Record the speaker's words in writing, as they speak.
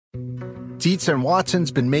Dietz and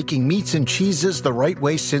Watson's been making meats and cheeses the right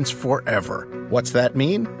way since forever. What's that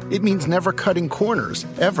mean? It means never cutting corners,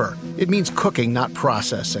 ever. It means cooking, not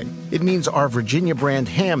processing. It means our Virginia brand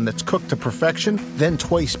ham that's cooked to perfection, then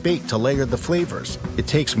twice baked to layer the flavors. It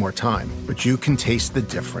takes more time, but you can taste the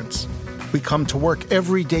difference. We come to work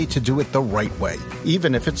every day to do it the right way,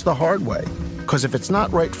 even if it's the hard way. Because if it's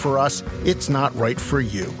not right for us, it's not right for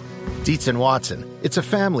you. Dietz and Watson, it's a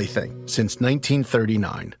family thing since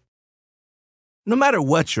 1939. No matter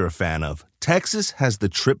what you're a fan of, Texas has the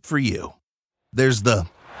trip for you. There's the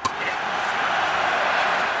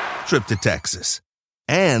trip to Texas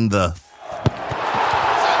and the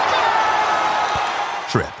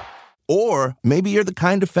trip. Or maybe you're the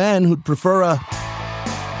kind of fan who'd prefer a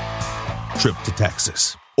trip to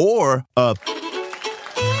Texas or a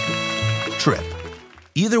trip.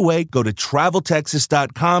 Either way, go to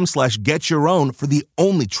traveltexas.com/getyourown for the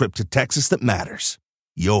only trip to Texas that matters.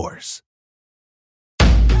 Yours.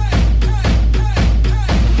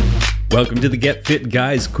 Welcome to the Get Fit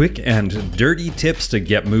Guys quick and dirty tips to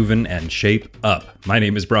get moving and shape up. My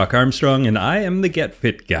name is Brock Armstrong and I am the Get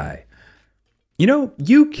Fit Guy. You know,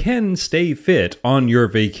 you can stay fit on your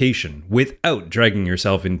vacation without dragging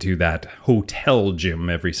yourself into that hotel gym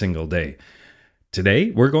every single day.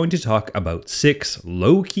 Today, we're going to talk about 6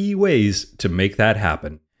 low-key ways to make that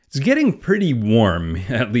happen. It's getting pretty warm,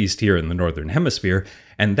 at least here in the Northern Hemisphere,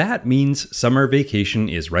 and that means summer vacation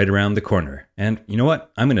is right around the corner. And you know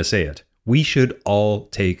what? I'm going to say it. We should all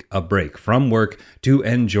take a break from work to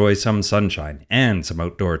enjoy some sunshine and some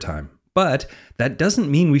outdoor time. But that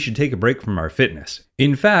doesn't mean we should take a break from our fitness.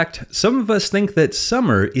 In fact, some of us think that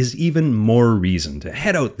summer is even more reason to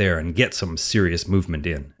head out there and get some serious movement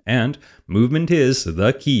in. And movement is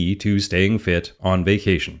the key to staying fit on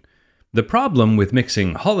vacation. The problem with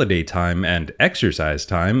mixing holiday time and exercise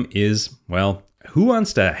time is, well, who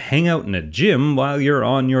wants to hang out in a gym while you're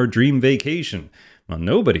on your dream vacation? Well,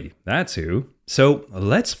 nobody, that's who. So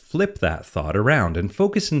let's flip that thought around and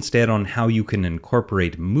focus instead on how you can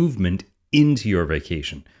incorporate movement into your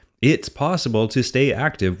vacation. It's possible to stay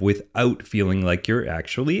active without feeling like you're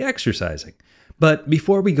actually exercising. But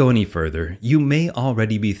before we go any further, you may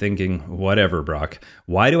already be thinking, whatever, Brock,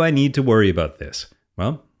 why do I need to worry about this?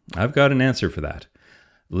 Well, I've got an answer for that.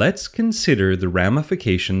 Let's consider the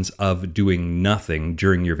ramifications of doing nothing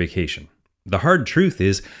during your vacation. The hard truth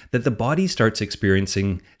is that the body starts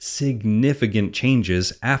experiencing significant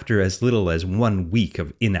changes after as little as 1 week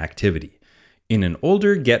of inactivity. In an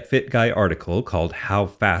older Get Fit Guy article called How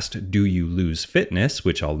Fast Do You Lose Fitness,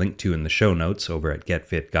 which I'll link to in the show notes over at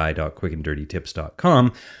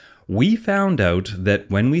getfitguy.quickanddirtytips.com, we found out that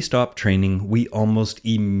when we stop training, we almost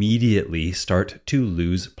immediately start to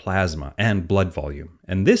lose plasma and blood volume.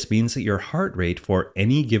 And this means that your heart rate for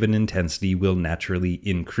any given intensity will naturally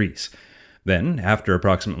increase. Then, after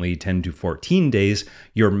approximately 10 to 14 days,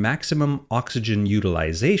 your maximum oxygen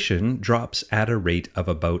utilization drops at a rate of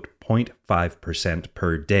about 0.5%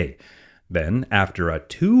 per day. Then, after a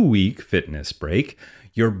 2-week fitness break,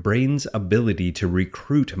 your brain's ability to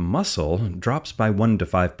recruit muscle drops by 1 to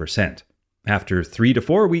 5%. After 3 to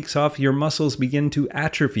 4 weeks off, your muscles begin to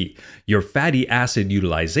atrophy, your fatty acid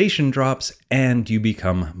utilization drops, and you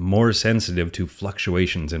become more sensitive to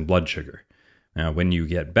fluctuations in blood sugar. Now, when you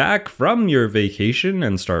get back from your vacation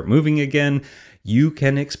and start moving again, you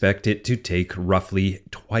can expect it to take roughly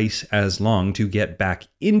twice as long to get back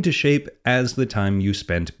into shape as the time you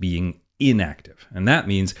spent being inactive. And that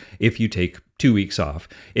means if you take 2 weeks off,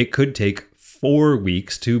 it could take 4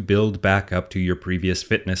 weeks to build back up to your previous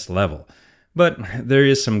fitness level. But there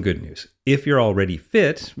is some good news. If you're already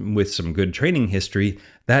fit with some good training history,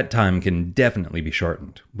 that time can definitely be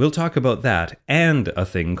shortened. We'll talk about that and a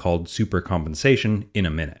thing called supercompensation in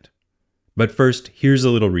a minute. But first, here's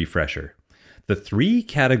a little refresher. The 3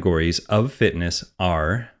 categories of fitness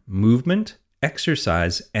are movement,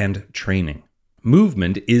 exercise, and training.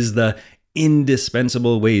 Movement is the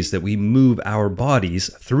indispensable ways that we move our bodies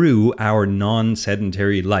through our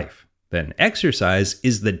non-sedentary life. Then exercise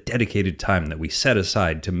is the dedicated time that we set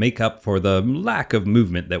aside to make up for the lack of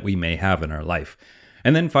movement that we may have in our life.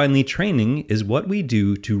 And then finally, training is what we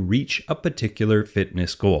do to reach a particular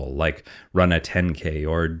fitness goal, like run a 10K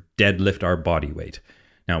or deadlift our body weight.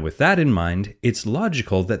 Now, with that in mind, it's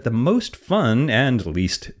logical that the most fun and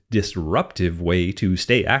least disruptive way to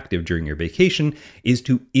stay active during your vacation is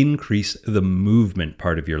to increase the movement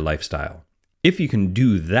part of your lifestyle. If you can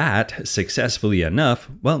do that successfully enough,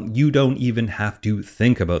 well, you don't even have to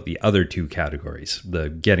think about the other 2 categories, the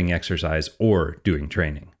getting exercise or doing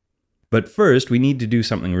training. But first, we need to do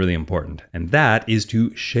something really important, and that is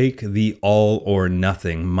to shake the all or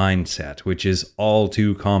nothing mindset, which is all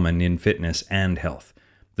too common in fitness and health.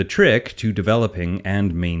 The trick to developing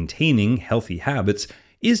and maintaining healthy habits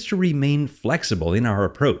is to remain flexible in our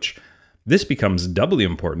approach. This becomes doubly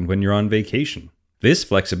important when you're on vacation. This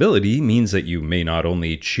flexibility means that you may not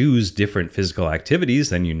only choose different physical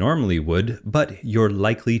activities than you normally would, but you're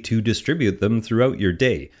likely to distribute them throughout your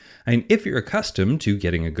day. And if you're accustomed to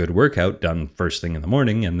getting a good workout done first thing in the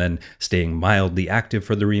morning and then staying mildly active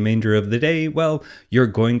for the remainder of the day, well, you're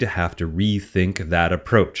going to have to rethink that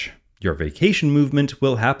approach. Your vacation movement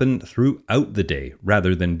will happen throughout the day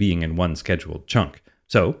rather than being in one scheduled chunk.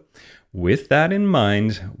 So, with that in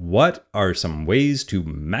mind, what are some ways to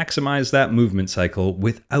maximize that movement cycle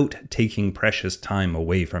without taking precious time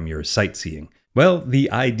away from your sightseeing? Well,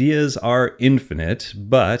 the ideas are infinite,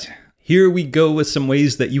 but here we go with some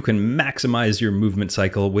ways that you can maximize your movement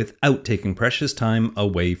cycle without taking precious time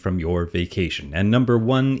away from your vacation. And number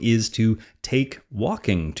one is to take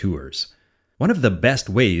walking tours. One of the best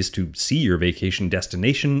ways to see your vacation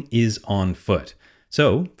destination is on foot.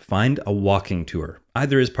 So, find a walking tour,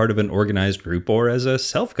 either as part of an organized group or as a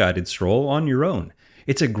self-guided stroll on your own.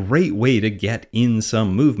 It's a great way to get in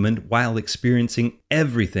some movement while experiencing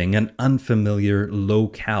everything an unfamiliar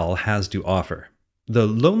locale has to offer. The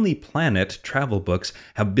Lonely Planet travel books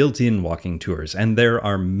have built-in walking tours, and there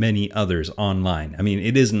are many others online. I mean,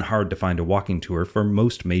 it isn't hard to find a walking tour for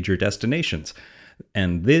most major destinations.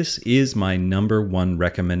 And this is my number one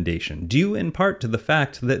recommendation, due in part to the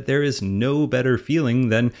fact that there is no better feeling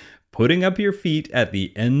than putting up your feet at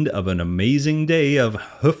the end of an amazing day of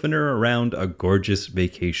hoofing her around a gorgeous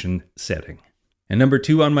vacation setting. And number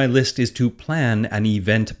two on my list is to plan an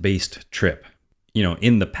event-based trip.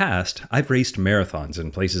 In the past, I've raced marathons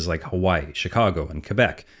in places like Hawaii, Chicago, and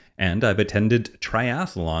Quebec, and I've attended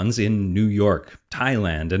triathlons in New York,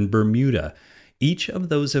 Thailand, and Bermuda. Each of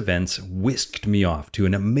those events whisked me off to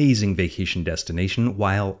an amazing vacation destination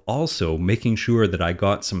while also making sure that I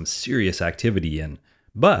got some serious activity in.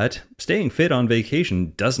 But staying fit on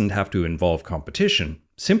vacation doesn't have to involve competition.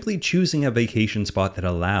 Simply choosing a vacation spot that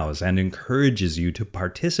allows and encourages you to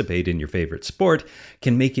participate in your favorite sport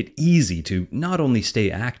can make it easy to not only stay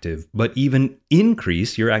active, but even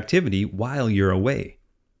increase your activity while you're away.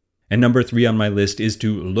 And number three on my list is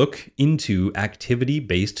to look into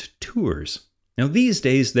activity-based tours. Now, these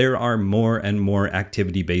days, there are more and more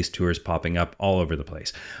activity-based tours popping up all over the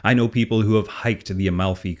place. I know people who have hiked the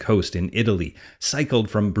Amalfi Coast in Italy, cycled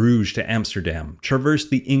from Bruges to Amsterdam, traversed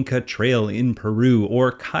the Inca Trail in Peru,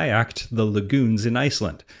 or kayaked the lagoons in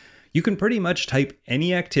Iceland. You can pretty much type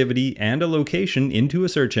any activity and a location into a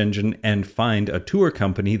search engine and find a tour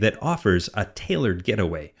company that offers a tailored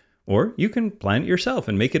getaway. Or you can plan it yourself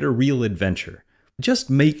and make it a real adventure. Just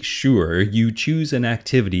make sure you choose an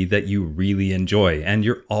activity that you really enjoy and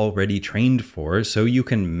you're already trained for so you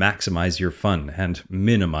can maximize your fun and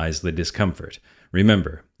minimize the discomfort.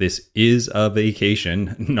 Remember, this is a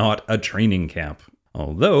vacation, not a training camp.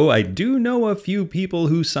 Although I do know a few people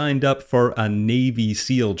who signed up for a Navy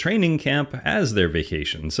SEAL training camp as their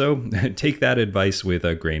vacation, so take that advice with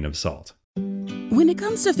a grain of salt. When it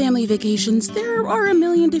comes to family vacations, there are a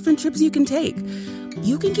million different trips you can take.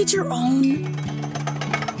 You can get your own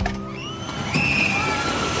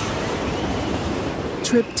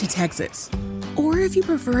trip to Texas. Or if you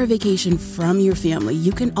prefer a vacation from your family,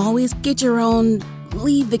 you can always get your own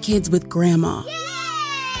leave the kids with grandma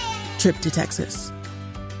trip to Texas.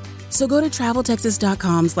 So go to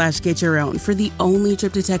traveltexas.com/get-your-own for the only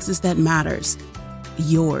trip to Texas that matters.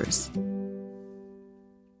 Yours.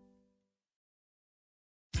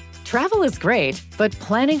 Travel is great, but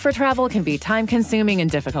planning for travel can be time-consuming and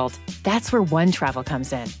difficult. That's where OneTravel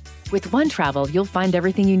comes in. With OneTravel, you'll find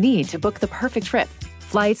everything you need to book the perfect trip.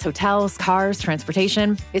 Flights, hotels, cars,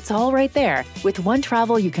 transportation, it's all right there. With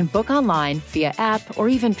OneTravel, you can book online, via app, or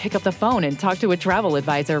even pick up the phone and talk to a travel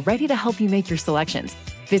advisor ready to help you make your selections.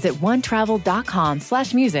 Visit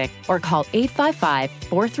onetravel.com/music or call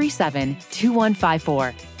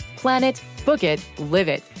 855-437-2154. Plan it, book it, live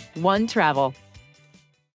it. OneTravel.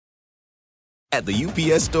 At the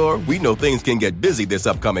UPS Store, we know things can get busy this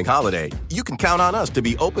upcoming holiday. You can count on us to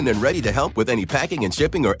be open and ready to help with any packing and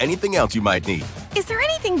shipping or anything else you might need. Is there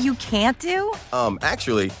anything you can't do?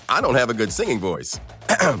 Actually, I don't have a good singing voice.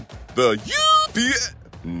 The UPS...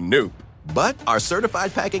 Nope. But our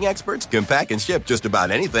certified packing experts can pack and ship just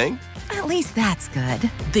about anything. At least that's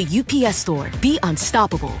good. The UPS Store. Be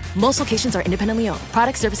unstoppable. Most locations are independently owned.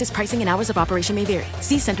 Product, services, pricing, and hours of operation may vary.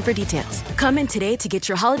 See Center for details. Come in today to get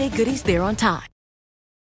your holiday goodies there on time.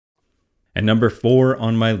 And number 4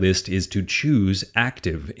 on my list is to choose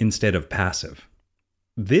active instead of passive.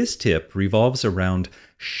 This tip revolves around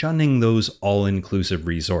shunning those all-inclusive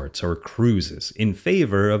resorts or cruises in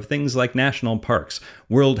favor of things like national parks,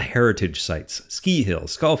 World Heritage sites, ski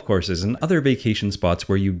hills, golf courses, and other vacation spots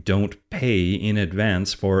where you don't pay in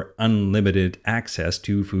advance for unlimited access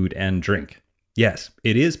to food and drink. Yes,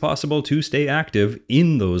 it is possible to stay active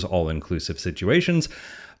in those all-inclusive situations,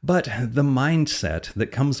 but the mindset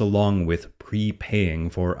that comes along with prepaying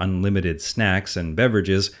for unlimited snacks and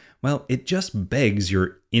beverages, well, it just begs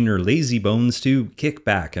your inner lazy bones to kick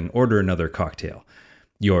back and order another cocktail.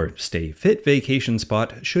 Your Stay Fit vacation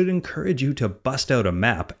spot should encourage you to bust out a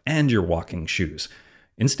map and your walking shoes.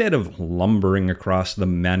 Instead of lumbering across the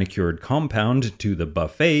manicured compound to the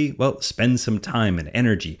buffet, well, spend some time and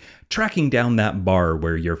energy tracking down that bar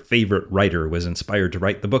where your favorite writer was inspired to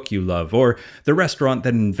write the book you love, or the restaurant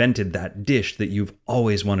that invented that dish that you've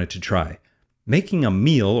always wanted to try. Making a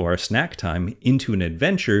meal or a snack time into an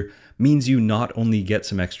adventure means you not only get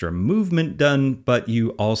some extra movement done, but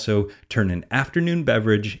you also turn an afternoon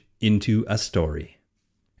beverage into a story.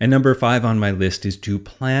 And number 5 on my list is to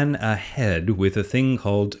plan ahead with a thing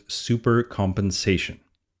called super compensation.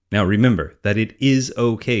 Now remember that it is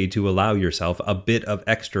okay to allow yourself a bit of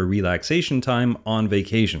extra relaxation time on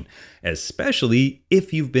vacation, especially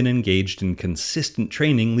if you've been engaged in consistent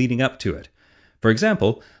training leading up to it. For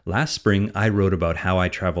example, last spring I wrote about how I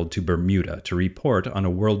traveled to Bermuda to report on a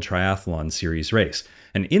World Triathlon Series race.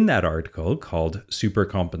 And in that article called Super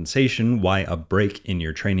Compensation: Why a Break in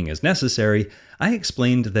Your Training is Necessary, I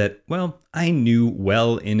explained that, well, I knew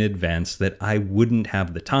well in advance that I wouldn't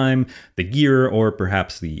have the time, the gear, or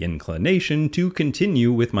perhaps the inclination to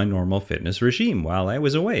continue with my normal fitness regime while I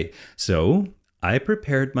was away. So I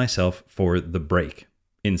prepared myself for the break.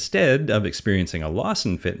 Instead of experiencing a loss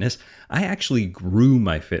in fitness, I actually grew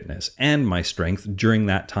my fitness and my strength during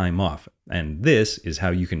that time off. And this is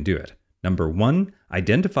how you can do it. Number 1,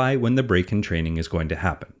 identify when the break in training is going to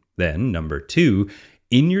happen. Then, number 2,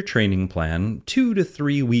 in your training plan, 2 to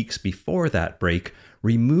 3 weeks before that break,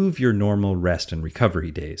 remove your normal rest and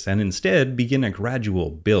recovery days and instead begin a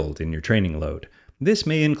gradual build in your training load. This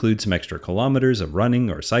may include some extra kilometers of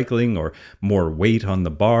running or cycling, or more weight on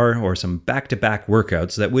the bar, or some back-to-back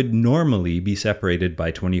workouts that would normally be separated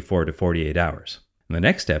by 24 to 48 hours. The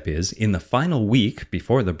next step is, in the final week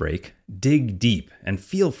before the break, dig deep and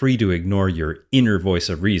feel free to ignore your inner voice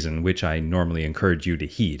of reason, which I normally encourage you to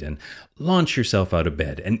heed, and launch yourself out of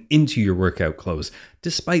bed and into your workout clothes,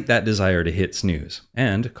 despite that desire to hit snooze,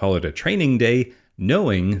 and call it a training day,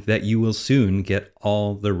 knowing that you will soon get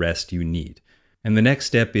all the rest you need. And the next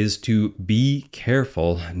step is to be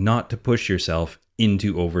careful not to push yourself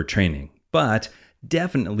into overtraining, but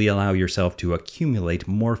definitely allow yourself to accumulate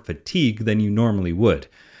more fatigue than you normally would.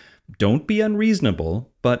 Don't be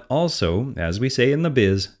unreasonable, but also, as we say in the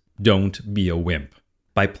biz, don't be a wimp.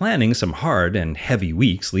 By planning some hard and heavy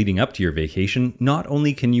weeks leading up to your vacation, not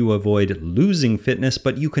only can you avoid losing fitness,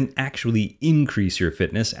 but you can actually increase your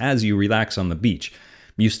fitness as you relax on the beach.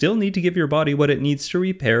 You still need to give your body what it needs to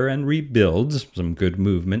repair and rebuild, some good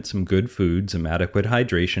movement, some good food, some adequate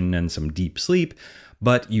hydration, and some deep sleep,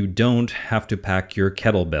 but you don't have to pack your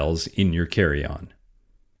kettlebells in your carry-on.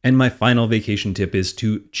 And my final vacation tip is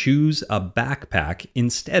to choose a backpack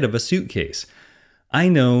instead of a suitcase. I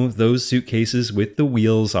know those suitcases with the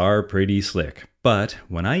wheels are pretty slick, but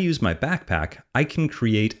when I use my backpack, I can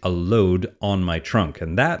create a load on my trunk,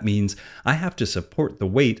 and that means I have to support the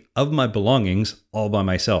weight of my belongings all by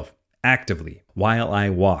myself, actively, while I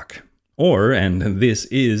walk. Or, and this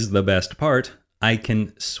is the best part, I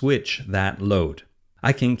can switch that load.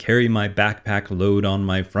 I can carry my backpack load on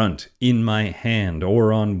my front, in my hand,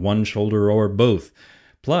 or on one shoulder, or both.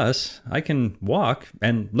 Plus, I can walk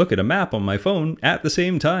and look at a map on my phone at the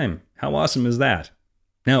same time. How awesome is that?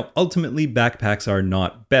 Now, ultimately, backpacks are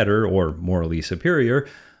not better or morally superior,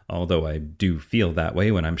 although I do feel that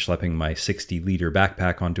way when I'm schlepping my 60-liter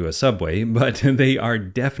backpack onto a subway, but they are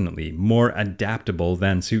definitely more adaptable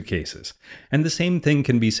than suitcases. And the same thing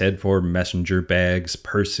can be said for messenger bags,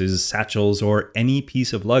 purses, satchels, or any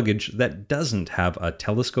piece of luggage that doesn't have a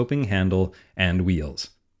telescoping handle and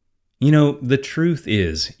wheels. You know, the truth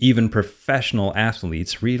is, even professional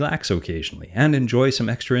athletes relax occasionally and enjoy some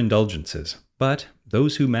extra indulgences. But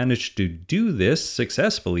those who manage to do this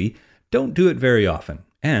successfully don't do it very often,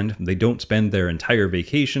 and they don't spend their entire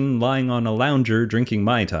vacation lying on a lounger drinking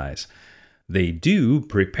Mai Tais. They do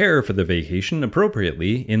prepare for the vacation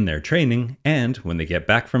appropriately in their training, and when they get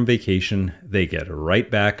back from vacation, they get right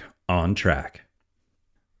back on track.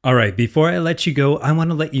 All right, before I let you go, I want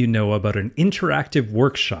to let you know about an interactive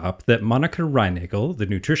workshop that Monica Reinagel, the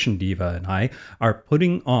nutrition diva, and I are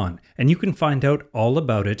putting on. And you can find out all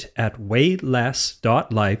about it at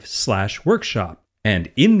wayless.life/workshop.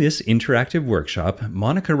 And in this interactive workshop,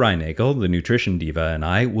 Monica Reinagel, the nutrition diva, and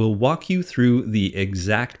I will walk you through the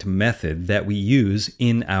exact method that we use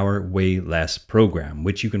in our Way Less program,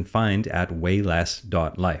 which you can find at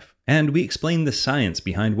wayless.life. And we explain the science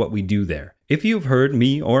behind what we do there. If you've heard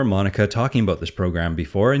me or Monica talking about this program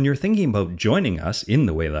before and you're thinking about joining us in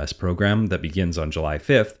the Way Less program that begins on July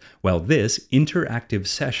 5th, well, this interactive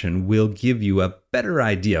session will give you a better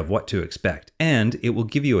idea of what to expect, and it will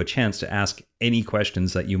give you a chance to ask any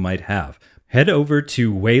questions that you might have. Head over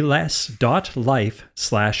to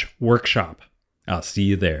wayless.life/workshop. I'll see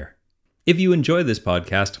you there. If you enjoy this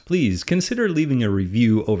podcast, please consider leaving a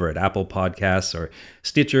review over at Apple Podcasts or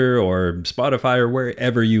Stitcher or Spotify or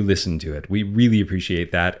wherever you listen to it. We really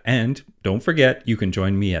appreciate that. And don't forget, you can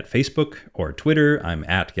join me at Facebook or Twitter. I'm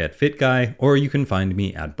at GetFitGuy, or you can find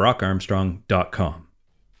me at brockarmstrong.com.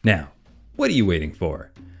 Now, what are you waiting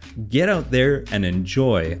for? Get out there and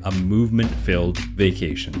enjoy a movement-filled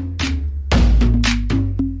vacation.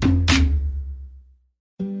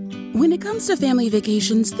 When it comes to family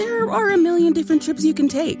vacations, there are a million different trips you can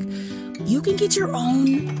take. You can get your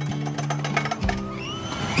own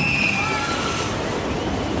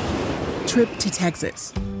trip to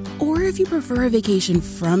Texas. Or if you prefer a vacation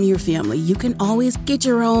from your family, you can always get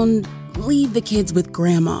your own leave the kids with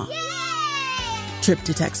grandma trip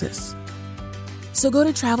to Texas. So go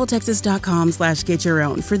to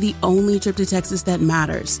traveltexas.com/get-your-own for the only trip to Texas that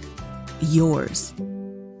matters. Yours.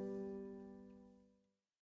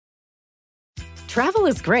 Travel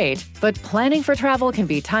is great, but planning for travel can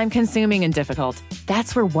be time-consuming and difficult.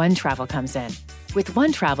 That's where OneTravel comes in. With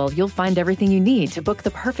OneTravel, you'll find everything you need to book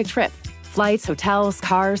the perfect trip. Flights, hotels,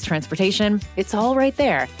 cars, transportation, it's all right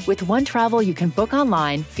there. With OneTravel, you can book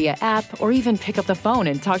online, via app, or even pick up the phone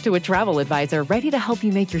and talk to a travel advisor ready to help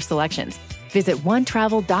you make your selections. Visit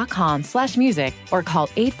onetravel.com/music or call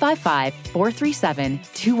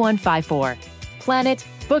 855-437-2154. Plan it,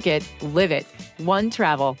 book it, live it.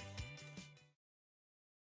 OneTravel.